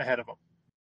ahead of them.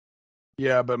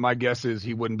 Yeah, but my guess is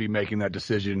he wouldn't be making that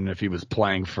decision if he was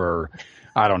playing for,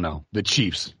 I don't know, the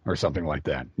Chiefs or something like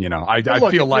that. I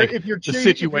feel like the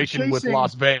situation with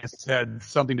Las Vegas had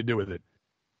something to do with it.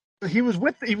 He was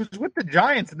with the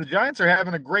Giants, and the Giants are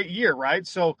having a great year, right?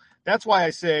 So that's why I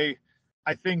say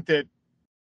I think that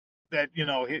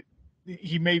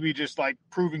he may be just like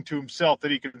proving to himself that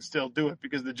he can still do it,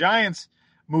 because the Giants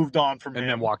moved on from him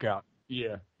and then walk out.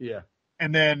 Yeah.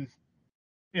 And then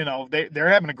they're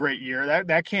having a great year.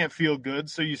 That can't feel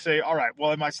good. So you say, all right,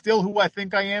 well, am I still who I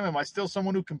think I am? Am I still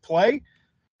someone who can play?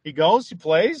 He goes, he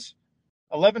plays,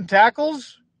 11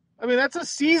 tackles. I mean, that's a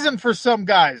season for some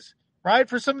guys. Right?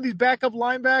 For some of these backup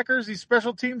linebackers, these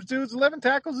special teams dudes, 11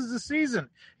 tackles is a season.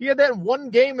 He had that in one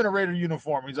game in a Raider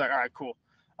uniform. He's like, all right, cool.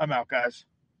 I'm out, guys.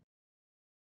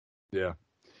 Yeah.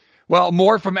 Well,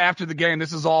 more from after the game.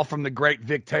 This is all from the great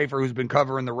Vic Tafur, who's been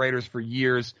covering the Raiders for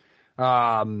years.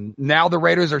 Now the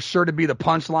Raiders are sure to be the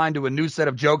punchline to a new set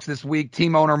of jokes this week.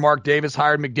 Team owner Mark Davis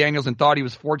hired McDaniels and thought he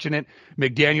was fortunate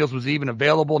McDaniels was even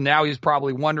available. Now he's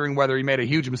probably wondering whether he made a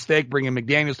huge mistake bringing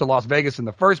McDaniels to Las Vegas in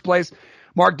the first place.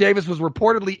 Mark Davis was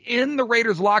reportedly in the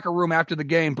Raiders locker room after the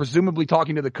game, presumably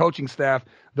talking to the coaching staff,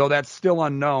 though that's still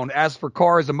unknown. As for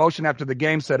Carr, his emotion after the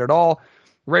game said it all.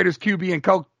 Raiders QB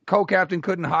and co-captain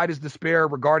couldn't hide his despair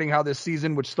regarding how this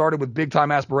season, which started with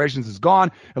big-time aspirations, is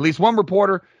gone. At least one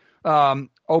reporter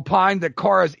opined that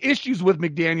Carr has issues with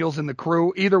McDaniels and the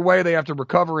crew. Either way, they have to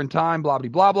recover in time, blah, blah,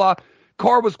 blah, blah.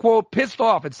 Carr was, quote, pissed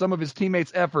off at some of his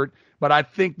teammates' effort, but I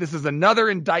think this is another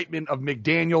indictment of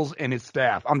McDaniels and his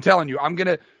staff. I'm telling you,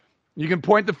 you can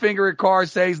point the finger at Carr,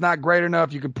 say he's not great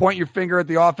enough. You can point your finger at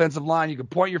the offensive line. You can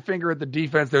point your finger at the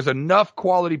defense. There's enough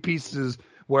quality pieces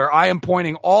where I am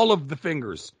pointing all of the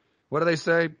fingers. What do they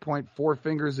say? Point 4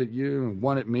 fingers at you and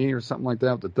 1 at me or something like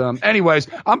that with the thumb. Anyways,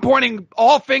 I'm pointing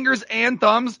all fingers and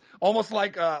thumbs, almost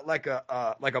like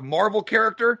a Marvel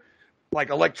character, like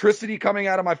electricity coming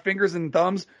out of my fingers and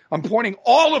thumbs. I'm pointing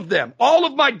all of them, all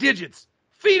of my digits,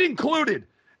 feet included,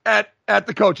 at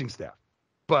the coaching staff.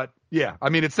 But yeah, I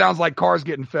mean, it sounds like Carr's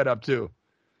getting fed up too.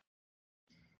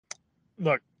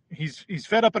 Look, he's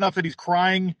fed up enough that he's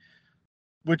crying,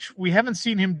 which we haven't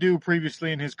seen him do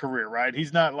previously in his career, right?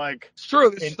 He's not like... It's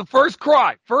true. This is the first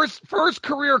cry. First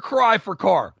career cry for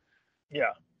Carr.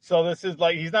 Yeah. So this is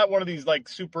like, he's not one of these like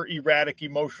super erratic,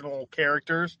 emotional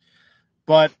characters,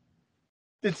 but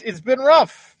it's been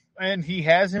rough. And he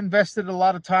has invested a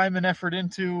lot of time and effort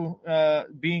into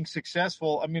being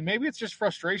successful. I mean, maybe it's just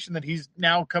frustration that he's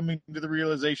now coming to the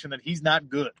realization that he's not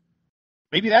good.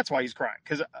 Maybe that's why he's crying.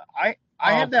 Because I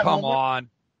had that moment.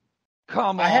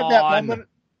 Come on. I had that moment.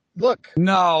 Look.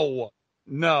 No.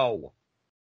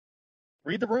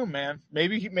 Read the room, man.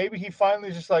 Maybe he finally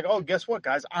is just like, oh, guess what,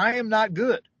 guys? I am not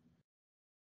good.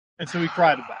 And so he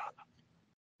cried about it.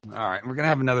 All right, we're going to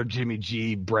have another Jimmy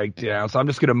G breakdown, so I'm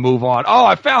just going to move on. Oh,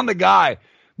 I found the guy.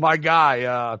 My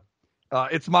guy.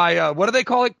 It's my, what do they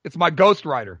call it? It's my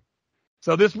ghostwriter.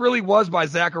 So this really was by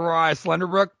Zachariah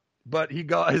Slenderbrook, but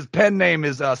his pen name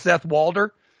is Seth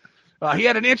Walder. He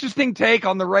had an interesting take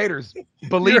on the Raiders,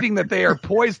 believing that they are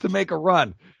poised to make a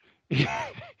run.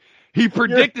 He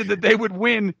predicted that they would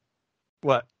win.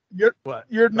 What?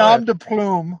 Your nom de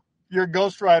plume, your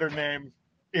ghostwriter name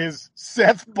is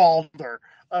Seth Balder.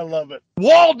 I love it.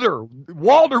 Walder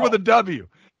with a W.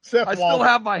 Seth I Walder. still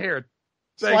have my hair.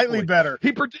 Slightly better.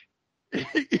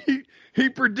 He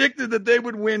predicted that they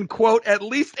would win, quote, at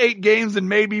least 8 games and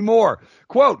maybe more.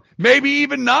 Quote, maybe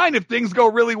even 9 if things go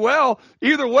really well.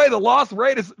 Either way, the Las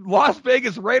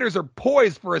Vegas Raiders are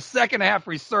poised for a second-half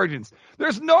resurgence.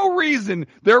 There's no reason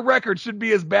their record should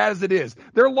be as bad as it is.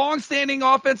 Their long-standing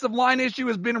offensive line issue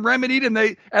has been remedied,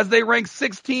 and as they rank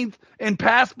 16th in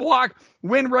pass block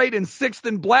win rate and 6th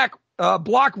in block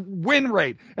win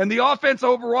rate. And the offense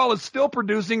overall is still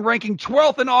producing, ranking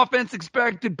 12th in offense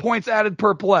expected points added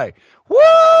per play. Woo!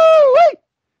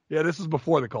 Yeah, this is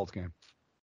before the Colts game.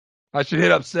 I should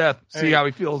hit up Seth, see how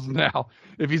he feels now.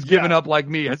 If he's given up like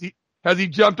me. Has he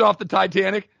jumped off the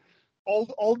Titanic?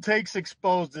 Old takes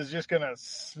exposed is just gonna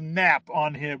snap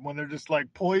on him when they're just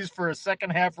like poised for a second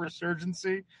half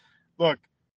resurgency. Look,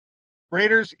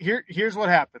 Raiders, here's what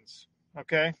happens.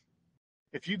 Okay.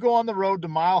 If you go on the road to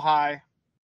Mile High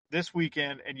this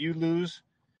weekend and you lose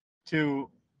to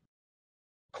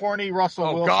corny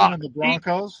Russell Wilson and the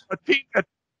Broncos,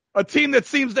 a team that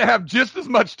seems to have just as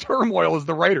much turmoil as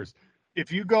the Raiders.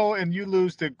 If you go and you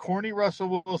lose to corny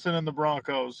Russell Wilson and the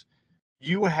Broncos,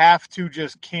 you have to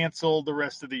just cancel the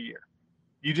rest of the year.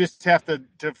 You just have to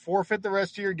forfeit the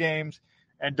rest of your games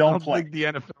and don't play. I don't think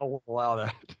the NFL will allow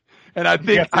that. And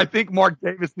I think Mark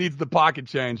Davis needs the pocket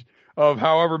change of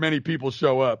however many people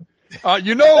show up.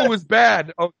 It was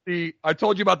bad. I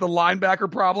told you about the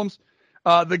linebacker problems.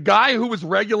 The guy who was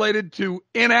regulated to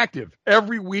inactive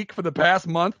every week for the past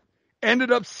month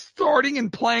ended up starting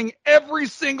and playing every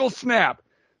single snap.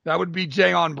 That would be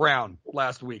Jayon Brown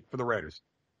last week for the Raiders.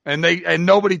 And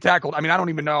nobody tackled. I mean, I don't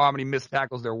even know how many missed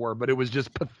tackles there were, but it was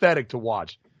just pathetic to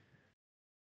watch.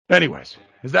 Anyways,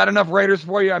 is that enough Raiders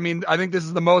for you? I mean, I think this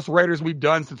is the most Raiders we've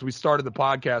done since we started the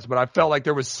podcast, but I felt like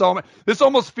there was so much. This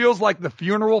almost feels like the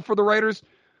funeral for the Raiders.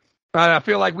 I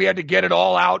feel like we had to get it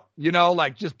all out,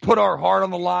 like just put our heart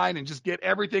on the line and just get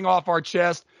everything off our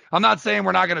chest. I'm not saying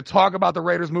we're not going to talk about the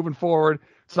Raiders moving forward.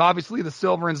 It's obviously the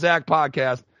Silver and Zach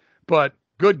podcast, but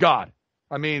good God.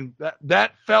 I mean,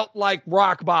 that felt like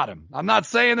rock bottom. I'm not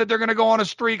saying that they're going to go on a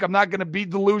streak. I'm not going to be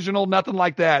delusional, nothing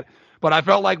like that. But I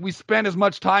felt like we spent as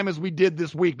much time as we did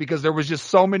this week because there was just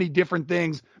so many different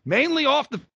things, mainly off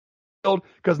the field,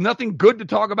 because nothing good to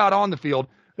talk about on the field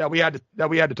that we had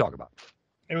to talk about.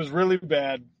 It was really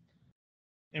bad,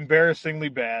 embarrassingly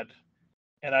bad,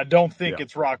 and I don't think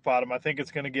it's rock bottom. I think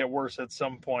it's going to get worse at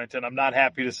some point, and I'm not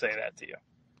happy to say that to you.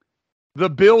 The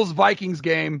Bills-Vikings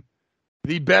game,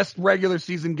 the best regular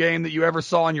season game that you ever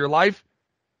saw in your life?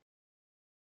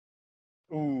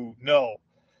 Ooh, no.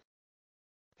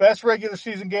 Best regular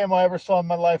season game I ever saw in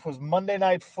my life was Monday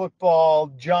Night Football,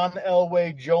 John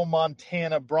Elway, Joe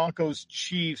Montana, Broncos,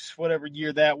 Chiefs, whatever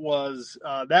year that was.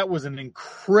 That was an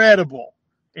incredible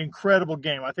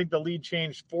game. I think the lead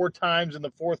changed 4 times in the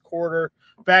fourth quarter.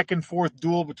 Back and forth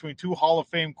duel between 2 Hall of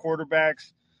Fame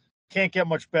quarterbacks. Can't get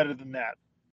much better than that.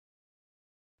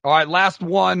 All right, last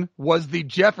one was the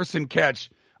Jefferson catch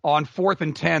on 4th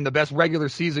and 10, the best regular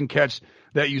season catch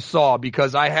that you saw,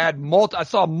 because I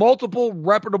saw multiple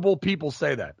reputable people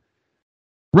say that.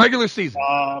 Regular season.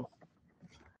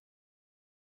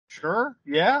 Sure.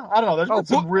 Yeah. I don't know. There's been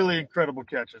some really incredible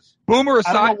catches. Boomer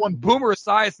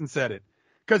Esiason said it.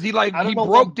 Because he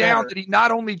broke down that he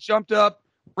not only jumped up,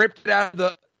 ripped it out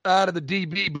of the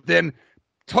DB, but then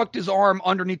tucked his arm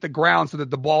underneath the ground so that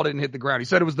the ball didn't hit the ground. He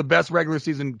said it was the best regular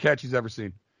season catch he's ever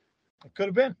seen. It could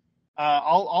have been.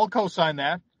 I'll co-sign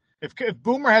that. If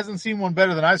Boomer hasn't seen one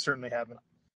better than I certainly haven't.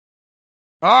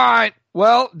 All right.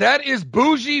 Well, that is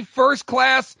bougie first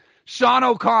class Sean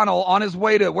O'Connell on his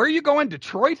way to, where are you going,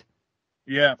 Detroit?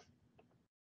 Yeah.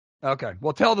 Okay.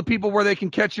 Well, tell the people where they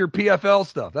can catch your PFL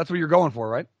stuff. That's what you're going for,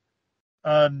 right?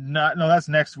 No, that's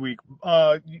next week.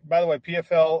 By the way,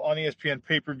 PFL on ESPN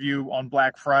pay-per-view on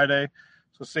Black Friday.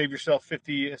 So save yourself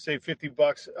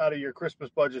 $50 out of your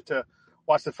Christmas budget to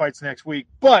watch the fights next week.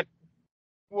 But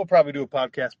we'll probably do a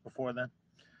podcast before then.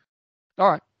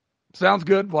 All right. Sounds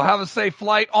good. Well, have a safe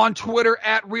flight. On Twitter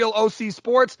at Real OC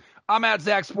Sports. I'm at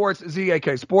Zach Sports,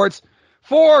 ZAK Sports.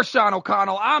 For Sean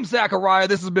O'Connell, I'm Zachariah.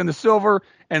 This has been the Silver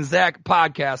and Zach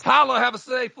podcast. Holla, have a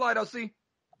safe flight, OC.